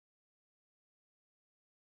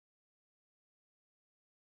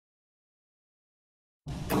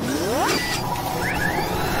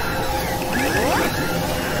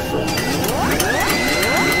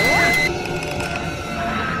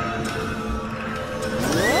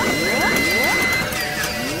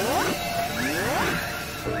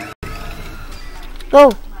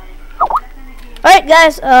Go. Alright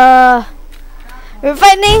guys, we're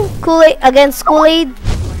fighting Coolade against Coolade.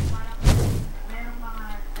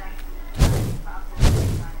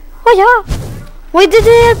 Oh yeah, we did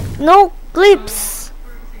it. No clips.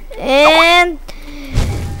 And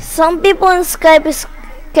some people in Skype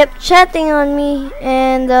kept chatting on me.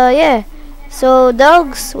 And yeah. So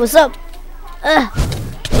dogs, what's up?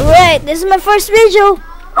 Alright, this is my first video.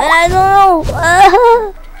 And I don't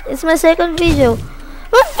know. It's my second video.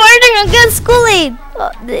 We're fighting against Coolade.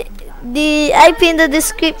 The IP in the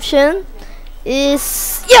description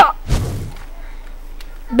is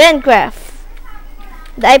bendcraft.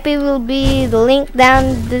 The IP will be the link down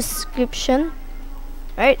in the description.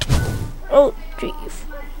 Right? Oh, 3.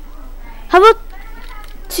 How about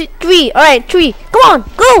 3? Alright, 3. Come on,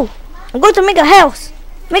 go! I'm going to make a house.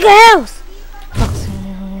 Make a house.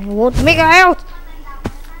 I want to make a house.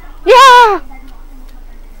 Yeah!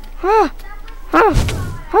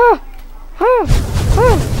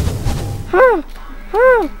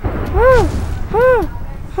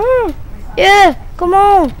 Yeah, come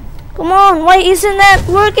on. Come on, why isn't that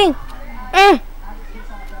working?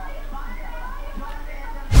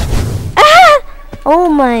 Oh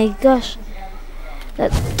my gosh.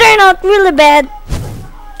 That turned out really bad.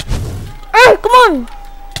 Come on.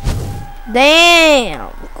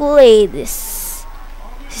 Damn, Coolade is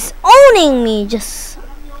owning me, just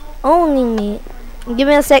owning me. Give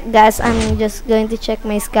me a sec guys, I'm just going to check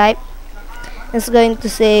my Skype. It's going to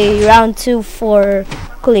say round 2 for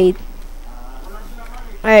Coolade.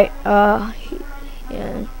 Alright,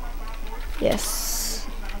 yeah. Yes.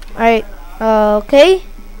 Alright, okay.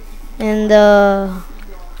 And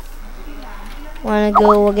wanna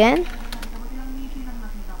go again?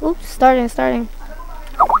 Oops, starting.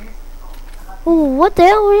 Oh, what the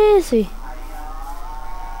hell? Where is he?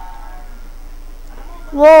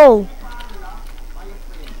 Whoa.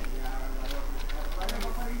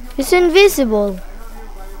 He's invisible.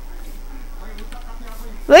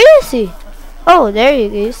 Where is he? Oh, there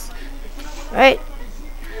he is. Right.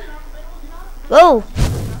 Go.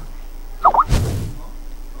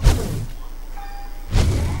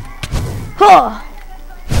 Huh.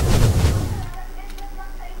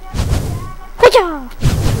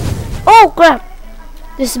 Oh crap.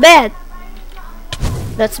 This is bad.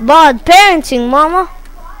 That's bad parenting, mama.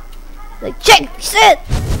 Like, check it.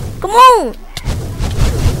 Come on.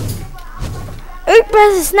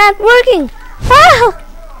 Earthbending is not working. Ah!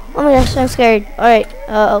 Oh my gosh, I'm scared. Alright,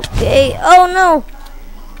 okay. Oh no.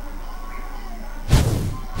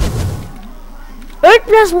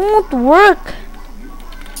 Earthbending won't work.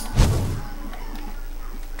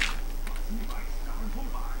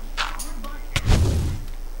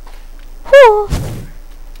 Whew.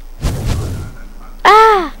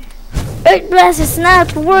 Ah! Earthbending is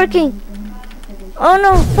not working. Oh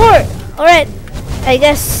no, 4. Alright. I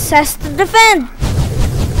guess has to defend.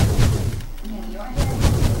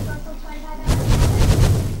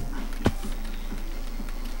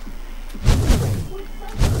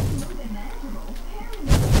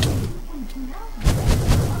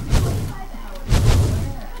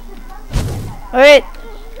 Alright,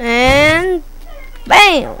 and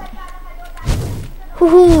bam!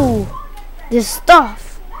 Woohoo! This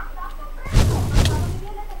stuff.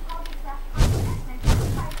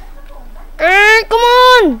 Come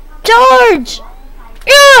on! Charge!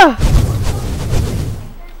 Yeah!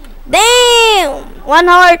 Damn! 1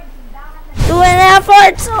 heart! 2.5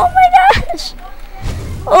 hearts! Oh my gosh!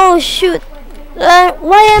 Oh shoot!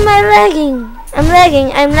 Why am I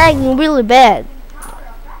lagging? I'm lagging really bad.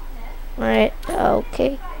 Alright,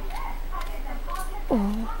 okay.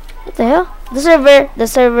 Oh, what the hell? The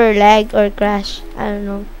server lag or crash. I don't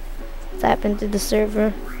know what's happened to the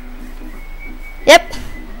server. Yep,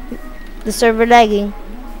 the server lagging.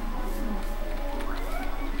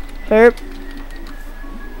 Herp.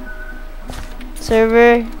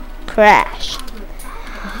 Server crash.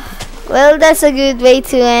 Well, that's a good way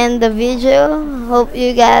to end the video. Hope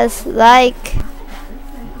you guys like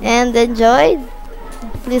and enjoyed.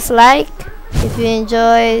 Please like if you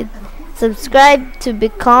enjoyed. Subscribe to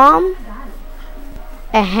become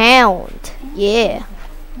a hound. Yeah.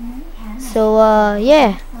 So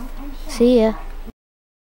yeah. See ya.